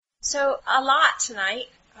So, a lot tonight.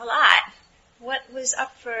 A lot. What was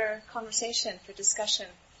up for conversation, for discussion?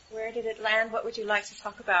 Where did it land? What would you like to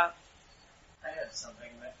talk about? I had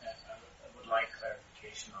something that I would like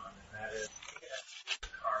clarification on, and that is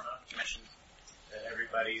karma. You mentioned that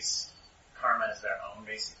everybody's karma is their own,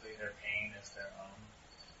 basically. Their pain is their own.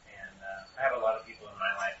 And I have a lot of people in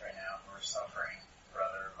my life right now who are suffering,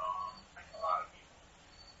 brother, mom, like a lot of people.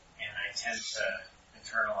 And I tend to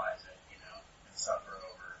internalize it, and suffer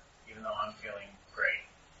over, even though I'm feeling great,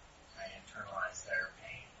 I internalize their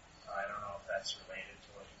pain. So I don't know if that's related to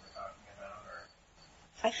what you were talking about, or...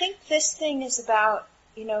 I think this thing is about,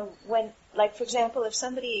 when, like, for example, if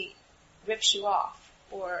somebody rips you off,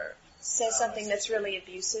 or says something that's really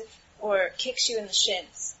abusive, or kicks you in the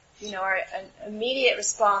shins, our immediate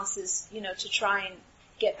response is, to try and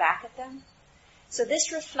get back at them. So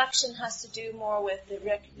this reflection has to do more with the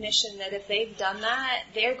recognition that if they've done that,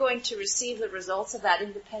 they're going to receive the results of that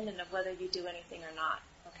independent of whether you do anything or not,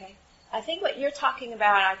 okay? I think what you're talking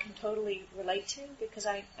about I can totally relate to, because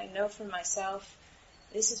I know for myself,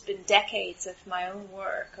 this has been decades of my own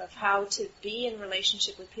work of how to be in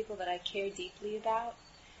relationship with people that I care deeply about,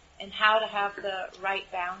 and how to have the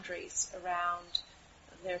right boundaries around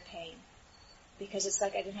their pain. Because it's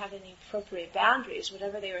like I didn't have any appropriate boundaries.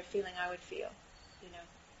 Whatever they were feeling, I would feel,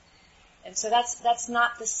 And so that's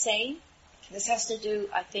not the same. This has to do,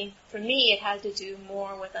 I think, for me, it had to do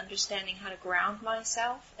more with understanding how to ground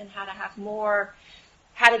myself and how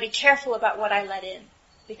to be careful about what I let in.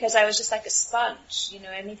 Because I was just like a sponge,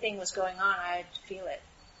 anything was going on, I'd feel it,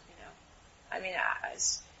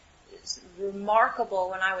 it's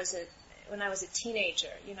remarkable when I was a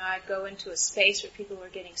teenager, I'd go into a space where people were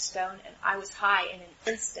getting stoned and I was high in an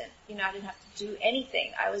instant, I didn't have to do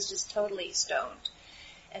anything, I was just totally stoned.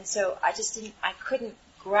 And so I couldn't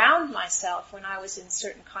ground myself when I was in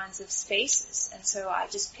certain kinds of spaces, and so I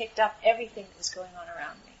just picked up everything that was going on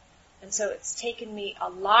around me. And so it's taken me a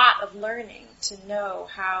lot of learning to know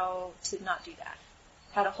how to not do that,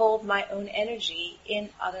 how to hold my own energy in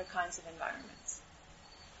other kinds of environments.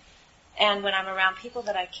 And when I'm around people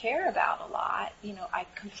that I care about a lot, I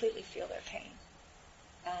completely feel their pain.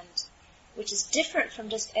 And which is different from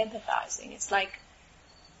just empathizing. It's like,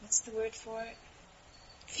 what's the word for it?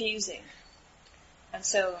 Fusing. And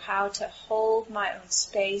so how to hold my own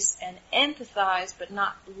space and empathize but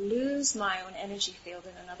not lose my own energy field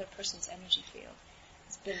in another person's energy field.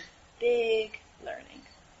 It's been big learning.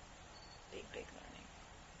 Big learning.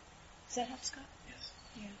 Does that help, Scott? Yes.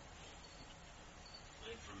 Yeah. I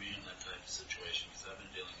think for me in that type of situation, because I've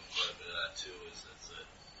been dealing with quite a bit of that too, is that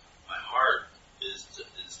my heart is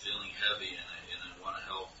feeling heavy and I want to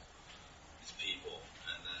help these people,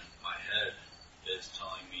 and then my head is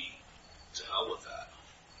telling me to hell with that.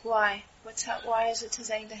 Why? Why is it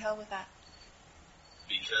saying to hell with that?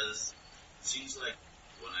 Because it seems like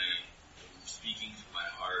when I'm speaking from my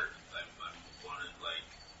heart, I want to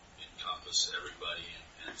encompass everybody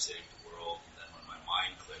and save the world. And then when my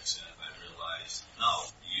mind clicks in it, I realize, no,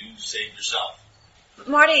 you save yourself.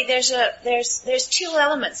 Marty, there's two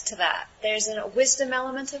elements to that. There's a wisdom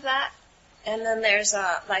element of that, and then there's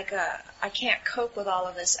I can't cope with all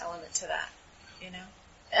of this element to that,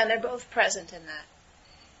 And they're both present in that.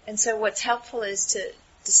 And so what's helpful is to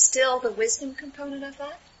distill the wisdom component of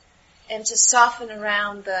that and to soften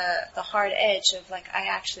around the hard edge of I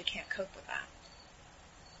actually can't cope with that.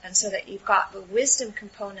 And so that you've got the wisdom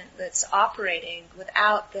component that's operating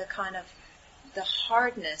without the kind of the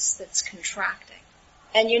hardness that's contracting.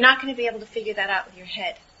 And you're not going to be able to figure that out with your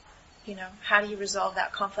head. How do you resolve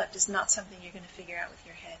that conflict is not something you're going to figure out with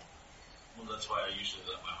your head. Well, that's why I usually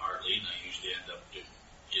let my heart lead, and I usually end up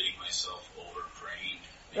getting myself overtrained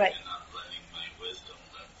right. And not letting my wisdom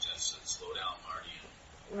just slow down, Marty.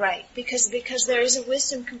 Right, because there is a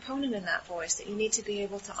wisdom component in that voice that you need to be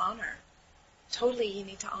able to honor. Totally, you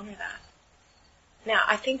need to honor that. Now,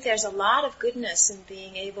 I think there's a lot of goodness in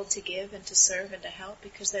being able to give and to serve and to help,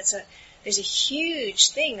 because there's a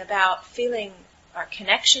huge thing about feeling our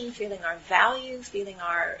connection, feeling our value, feeling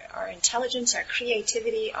our intelligence, our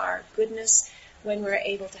creativity, our goodness when we're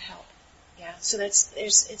able to help. Yeah, so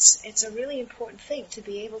it's a really important thing to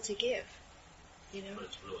be able to give, But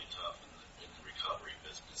it's really tough in the recovery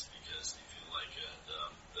business, because you feel like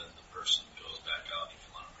the person goes back out and you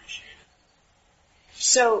feel unappreciated.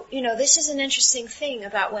 So, this is an interesting thing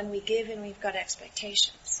about when we give and we've got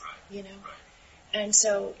expectations, Right. And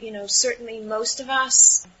so, certainly most of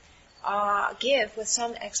us give with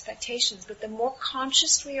some expectations, but the more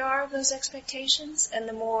conscious we are of those expectations and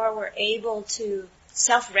the more we're able to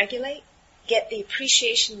self-regulate, get the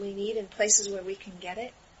appreciation we need in places where we can get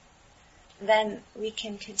it, then we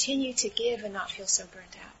can continue to give and not feel so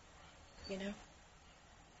burnt out. you know?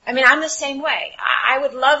 I mean, I'm the same way. I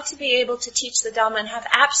would love to be able to teach the Dhamma and have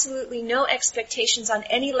absolutely no expectations on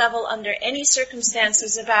any level, under any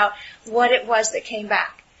circumstances, about what it was that came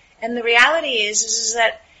back. And the reality is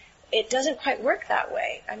that it doesn't quite work that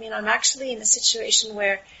way. I mean, I'm actually in a situation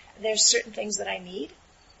where there's certain things that I need,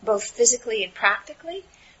 both physically and practically,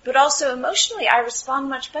 but also emotionally. I respond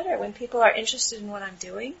much better when people are interested in what I'm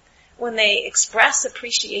doing, when they express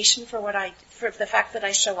appreciation for the fact that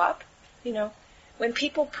I show up, you know. When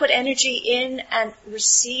people put energy in and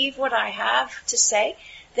receive what I have to say,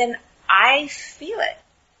 then I feel it,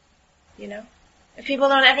 you know. If people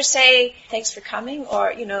don't ever say, thanks for coming,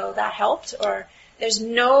 or, you know, that helped, or there's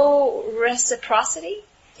no reciprocity,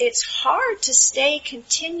 it's hard to stay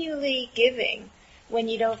continually giving when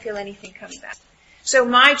you don't feel anything coming back. So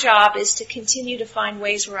my job is to continue to find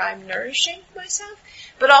ways where I'm nourishing myself,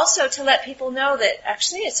 but also to let people know that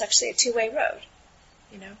it's actually a two-way road,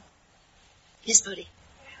 you know. Yes, Bodhi.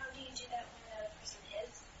 How do you do that when another person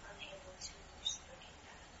is unable to reciprocate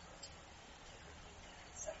that, or to complete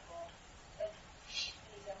that cycle? Like,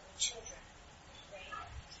 for example, children, right?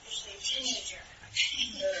 Especially a teenager.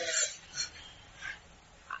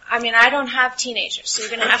 I mean, I don't have teenagers, so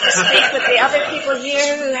you're going to have to speak with the other people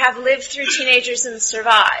here who have lived through teenagers and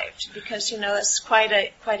survived, because, you know, it's quite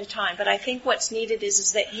a time. But I think what's needed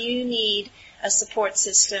is that you need a support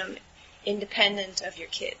system independent of your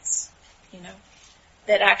kids. You know,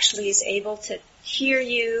 that actually is able to hear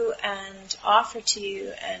you and offer to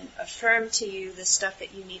you and affirm to you the stuff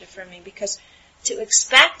that you need affirming. Because to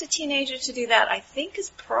expect a teenager to do that, I think,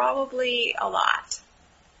 is probably a lot.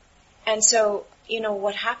 And so, you know,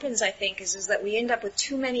 what happens, I think, is that we end up with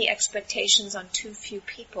too many expectations on too few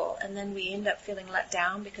people, and then we end up feeling let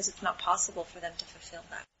down because it's not possible for them to fulfill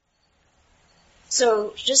that.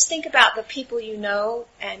 So just think about the people you know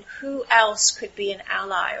and who else could be an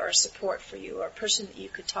ally or a support for you, or a person that you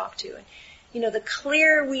could talk to. And, you know, the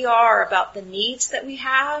clearer we are about the needs that we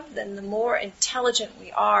have, then the more intelligent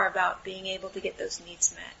we are about being able to get those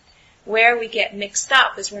needs met. Where we get mixed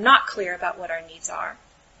up is we're not clear about what our needs are.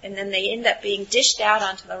 And then they end up being dished out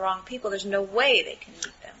onto the wrong people. There's no way they can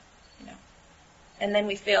meet them, you know. And then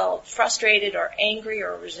we feel frustrated or angry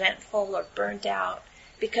or resentful or burnt out,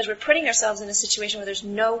 because we're putting ourselves in a situation where there's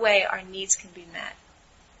no way our needs can be met.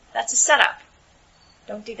 That's a setup.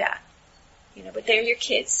 Don't do that. You know, but they're your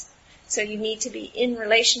kids, so you need to be in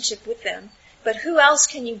relationship with them. But who else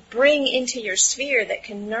can you bring into your sphere that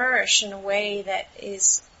can nourish in a way that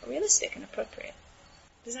is realistic and appropriate?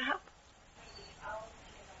 Does that help?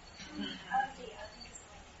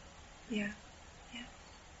 Yeah. Yeah.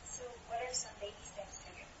 So what are some baby steps to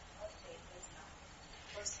cultivate wisdom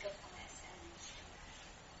or skillfulness?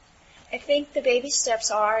 I think the baby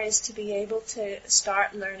steps is to be able to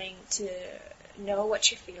start learning to know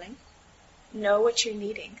what you're feeling, know what you're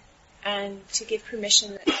needing, and to give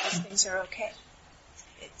permission that those things are okay.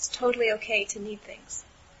 It's totally okay to need things.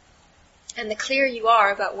 And the clearer you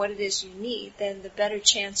are about what it is you need, then the better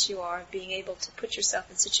chance you are of being able to put yourself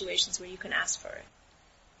in situations where you can ask for it.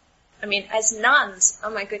 I mean, as nuns, oh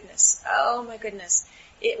my goodness,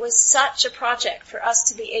 it was such a project for us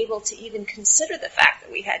to be able to even consider the fact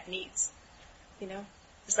that we had needs. You know?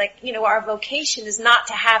 It's like, you know, our vocation is not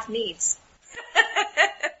to have needs.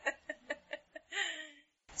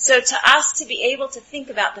 So to us to be able to think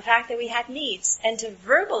about the fact that we had needs and to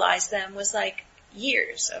verbalize them was like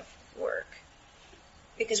years of work.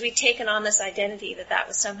 Because we'd taken on this identity that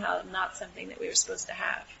was somehow not something that we were supposed to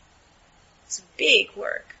have. It's big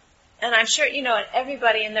work. And I'm sure, you know,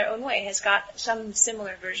 everybody in their own way has got some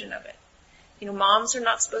similar version of it. You know, moms are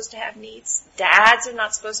not supposed to have needs. Dads are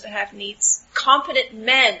not supposed to have needs. Competent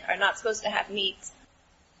men are not supposed to have needs.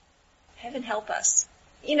 Heaven help us.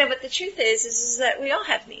 You know, but the truth is that we all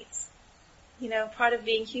have needs. You know, part of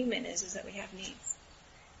being human is that we have needs.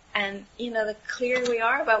 And, you know, the clearer we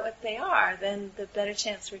are about what they are, then the better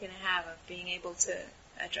chance we're going to have of being able to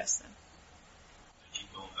address them. I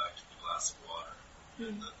keep going back to the glass of water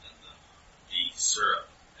and the syrup,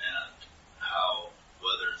 and how,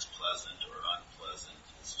 whether it's pleasant or unpleasant,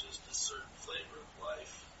 it's just a certain flavor of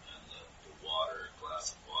life. And the water, a glass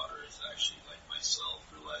of water, is actually like myself,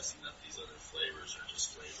 realizing that these other flavors are just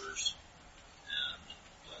flavors, and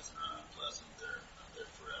pleasant or unpleasant, they're not there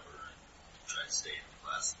forever, and try to stay in a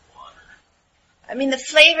glass of water. I mean, the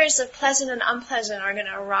flavors of pleasant and unpleasant are going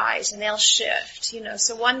to arise, and they'll shift, you know.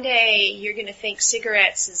 So one day you're going to think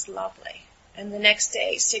cigarettes is lovely, and the next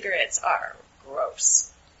day cigarettes are gross,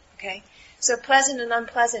 okay? So pleasant and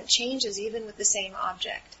unpleasant changes even with the same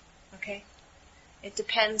object, okay? It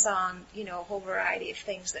depends on, you know, a whole variety of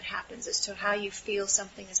things that happens as to how you feel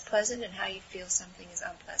something is pleasant and how you feel something is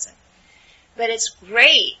unpleasant. But it's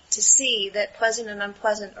great to see that pleasant and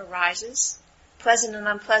unpleasant arises. Pleasant and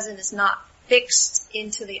unpleasant is not fixed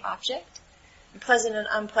into the object. And pleasant and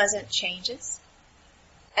unpleasant changes.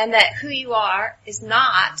 And that who you are is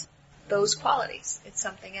not those qualities. It's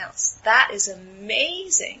something else. That is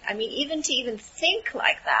amazing. I mean, even to think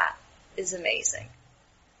like that is amazing.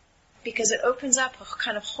 Because it opens up a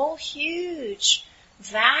kind of whole huge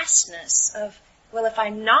vastness of, well, if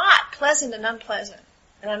I'm not pleasant and unpleasant,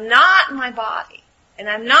 and I'm not my body, and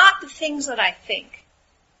I'm not the things that I think,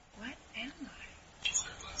 what am I? Just a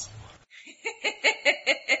glass of water.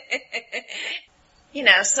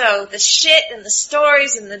 So the shit and the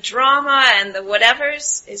stories and the drama and the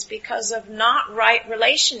whatevers is because of not right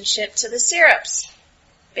relationship to the syrups,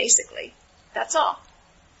 basically. That's all.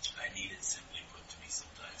 I need it simply put to me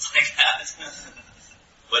sometimes like that.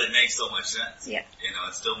 But it makes so much sense. Yeah.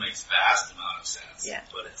 It still makes vast amount of sense. Yeah.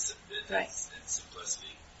 But it's right. It's simplicity.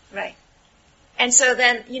 Right. And so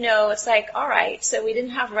then, it's like, all right, so we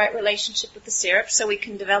didn't have right relationship with the syrups, so we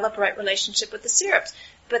can develop right relationship with the syrups.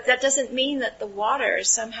 But that doesn't mean that the water is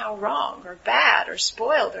somehow wrong or bad or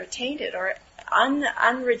spoiled or tainted or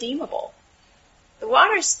unredeemable. The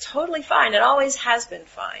water is totally fine. It always has been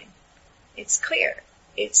fine. It's clear.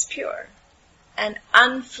 It's pure. And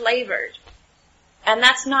unflavored. And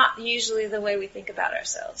that's not usually the way we think about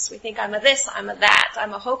ourselves. We think, I'm a this, I'm a that,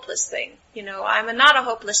 I'm a hopeless thing. I'm a not a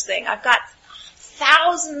hopeless thing. I've got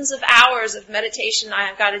thousands of hours of meditation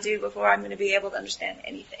I've got to do before I'm going to be able to understand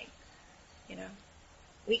anything.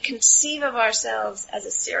 We conceive of ourselves as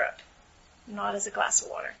a syrup, not as a glass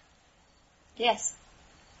of water. Yes?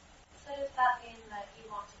 So does that mean that you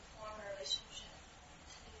want to form a relationship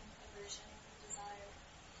to aversion and desire,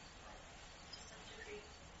 to some degree?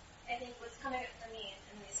 I think what's coming up for me, and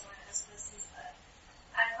the reason why I ask this, is that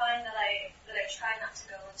I find that I try not to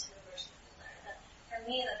go into aversion and desire. That for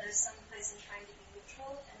me, that there's some place in trying to be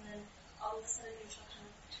neutral, and then all of a sudden neutral kind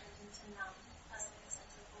of turns into numb, as like a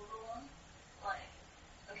sense of overwhelm. Like,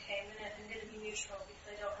 okay, I'm gonna be neutral because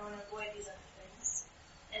I don't want to avoid these other things.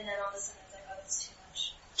 And then all of a sudden it's like, oh, it's too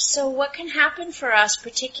much. So what can happen for us,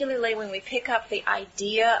 particularly when we pick up the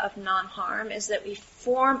idea of non-harm, is that we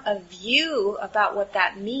form a view about what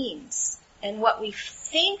that means. And what we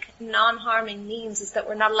think non-harming means is that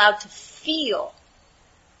we're not allowed to feel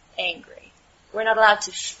angry. We're not allowed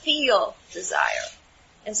to feel desire.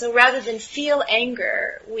 And so rather than feel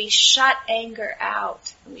anger, we shut anger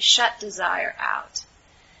out. And we shut desire out.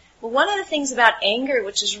 Well, one of the things about anger,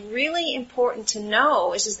 which is really important to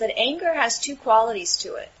know, is that anger has two qualities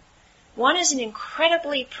to it. One is an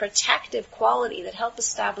incredibly protective quality that helps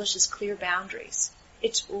establishes clear boundaries.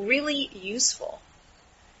 It's really useful.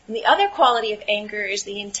 And the other quality of anger is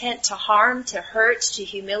the intent to harm, to hurt, to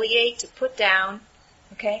humiliate, to put down.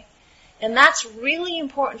 Okay? And that's really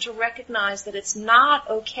important to recognize that it's not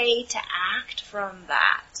okay to act from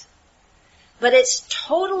that. But it's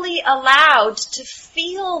totally allowed to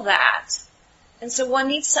feel that. And so one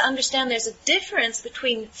needs to understand there's a difference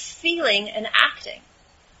between feeling and acting.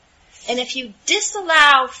 And if you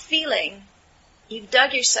disallow feeling, you've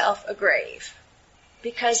dug yourself a grave.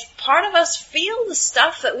 Because part of us feel the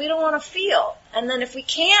stuff that we don't want to feel. And then if we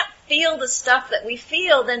can't feel the stuff that we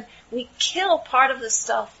feel, then we kill part of the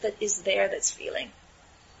stuff that is there that's feeling.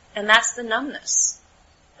 And that's the numbness.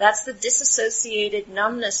 That's the disassociated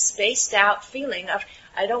numbness, spaced out feeling of,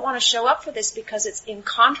 I don't want to show up for this because it's in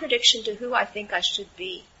contradiction to who I think I should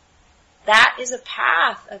be. That is a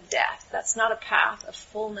path of death. That's not a path of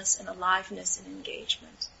fullness and aliveness and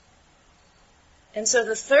engagement. And so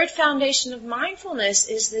the third foundation of mindfulness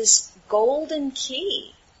is this golden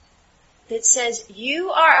key that says you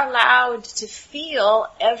are allowed to feel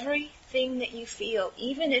everything that you feel,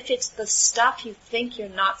 even if it's the stuff you think you're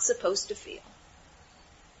not supposed to feel.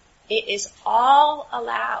 It is all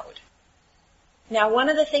allowed. Now, one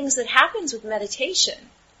of the things that happens with meditation,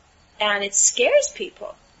 and it scares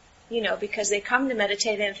people, because they come to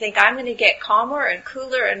meditate and think, I'm going to get calmer and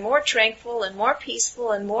cooler and more tranquil and more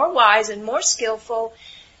peaceful and more wise and more skillful.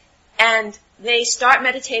 And they start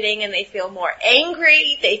meditating and they feel more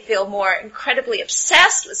angry. They feel more incredibly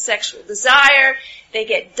obsessed with sexual desire. They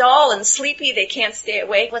get dull and sleepy. They can't stay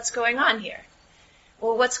awake. What's going on here?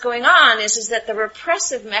 Well, what's going on is that the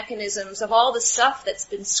repressive mechanisms of all the stuff that's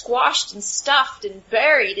been squashed and stuffed and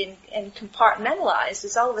buried and compartmentalized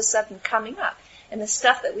is all of a sudden coming up. And the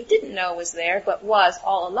stuff that we didn't know was there, but was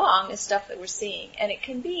all along, is stuff that we're seeing. And it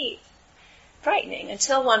can be frightening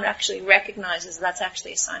until one actually recognizes that's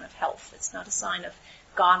actually a sign of health. It's not a sign of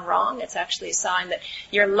gone wrong. It's actually a sign that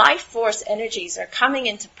your life force energies are coming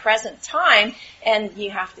into present time, and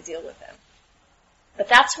you have to deal with them. But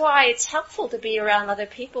that's why it's helpful to be around other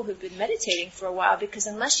people who've been meditating for a while, because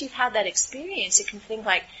unless you've had that experience, it can think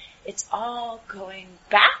like it's all going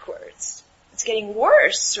backwards. It's getting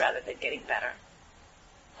worse rather than getting better.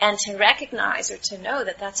 And to recognize or to know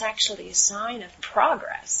that that's actually a sign of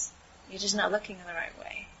progress. You're just not looking in the right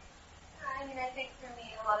way. I mean, I think for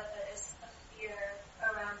me, a lot of it is a fear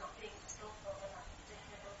around not being skillful and not to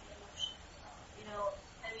handle the emotion. You know,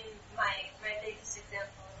 I mean, my biggest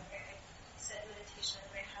example where I sit in meditation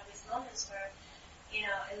and I have these moments where, you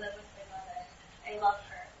know, I live with my mother. I love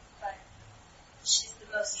her, but she's the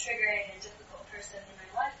most triggering and difficult person in my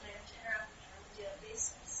life, and I have to interact with her on a daily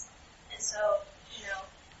basis. And so, you know,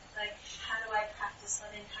 like, how do I practice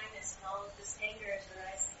loving kindness when all of this anger is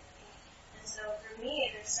arising in me? And so for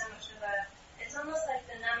me, there's so much of it's almost like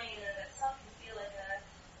the numbing in and of itself can feel like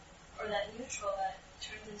or that neutral that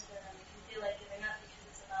turns into the numbing can feel like giving up, because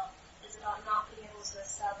it's about not being able to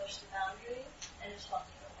establish the boundary and just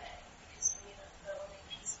walking away. Because for me, the only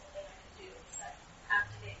peaceful thing I can do is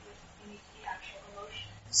activate with the actual emotion.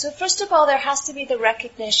 So first of all, there has to be the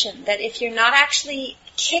recognition that if you're not actually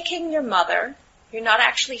kicking your mother, you're not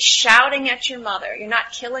actually shouting at your mother, you're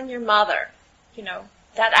not killing your mother, you know,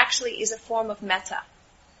 that actually is a form of metta.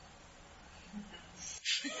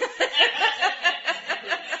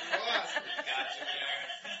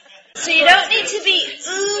 So you don't need to be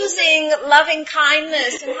oozing loving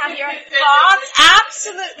kindness and have your thoughts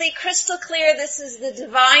absolutely crystal clear. This is the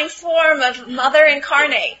divine form of Mother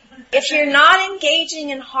Incarnate. If you're not engaging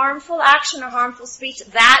in harmful action or harmful speech,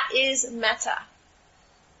 that is metta.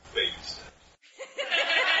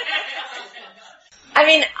 I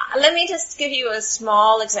mean, let me just give you a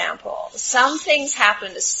small example. Some things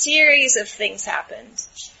happened, a series of things happened.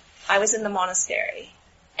 I was in the monastery,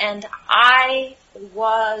 and I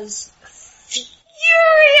was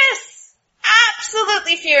furious,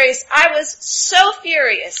 absolutely furious. I was so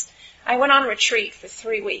furious. I went on retreat for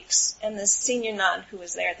 3 weeks, and the senior nun who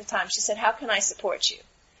was there at the time, she said, "How can I support you?"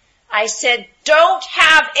 I said, "Don't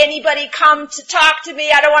have anybody come to talk to me.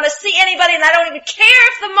 I don't want to see anybody, and I don't even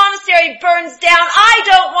care if the monastery burns down. I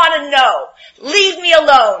don't want to know. Leave me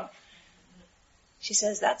alone." She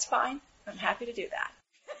says, "That's fine. I'm happy to do that."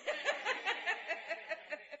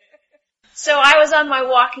 So I was on my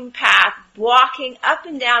walking path, walking up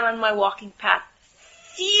and down on my walking path,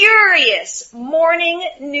 furious, morning,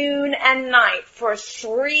 noon, and night for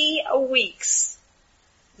 3 weeks.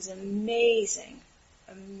 It was amazing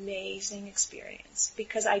experience,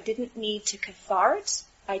 because I didn't need to cathart.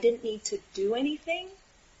 I didn't need to do anything.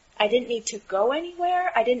 I didn't need to go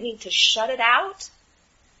anywhere. I didn't need to shut it out.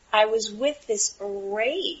 I was with this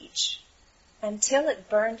rage until it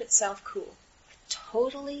burned itself cool.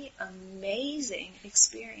 Totally amazing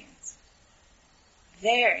experience.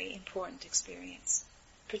 Very important experience.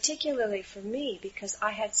 Particularly for me, because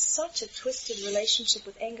I had such a twisted relationship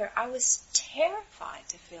with anger. I was terrified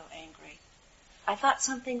to feel angry. I thought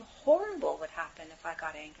something horrible would happen if I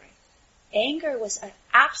got angry. Anger was an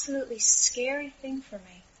absolutely scary thing for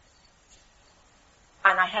me.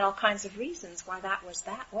 And I had all kinds of reasons why that was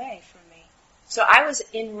that way for me. So I was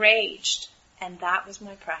enraged, and that was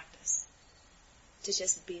my practice, to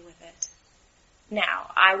just be with it.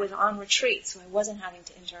 Now, I was on retreat, so I wasn't having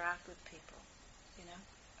to interact with people, you know.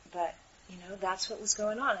 But, you know, that's what was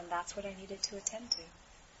going on, and that's what I needed to attend to.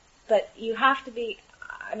 But you have to be,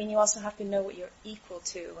 you also have to know what you're equal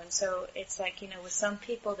to. And so it's like, you know, with some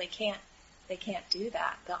people, they can't do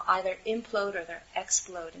that. They'll either implode or they'll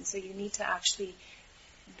explode. And so you need to actually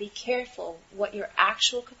be careful what your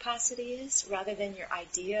actual capacity is, rather than your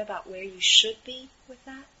idea about where you should be with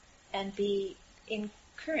that, and be in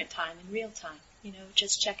current time, in real time, you know,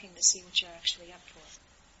 just checking to see what you're actually up for.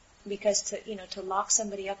 Because to lock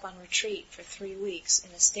somebody up on retreat for 3 weeks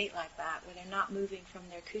in a state like that, where they're not moving from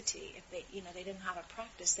their kuti, if they, you know, they didn't have a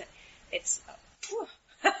practice, that it's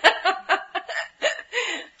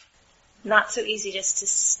not so easy just to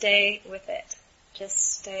stay with it.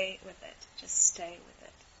 Just stay with it. Just stay with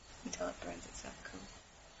it until it burns itself cool.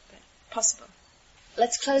 But possible.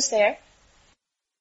 Let's close there.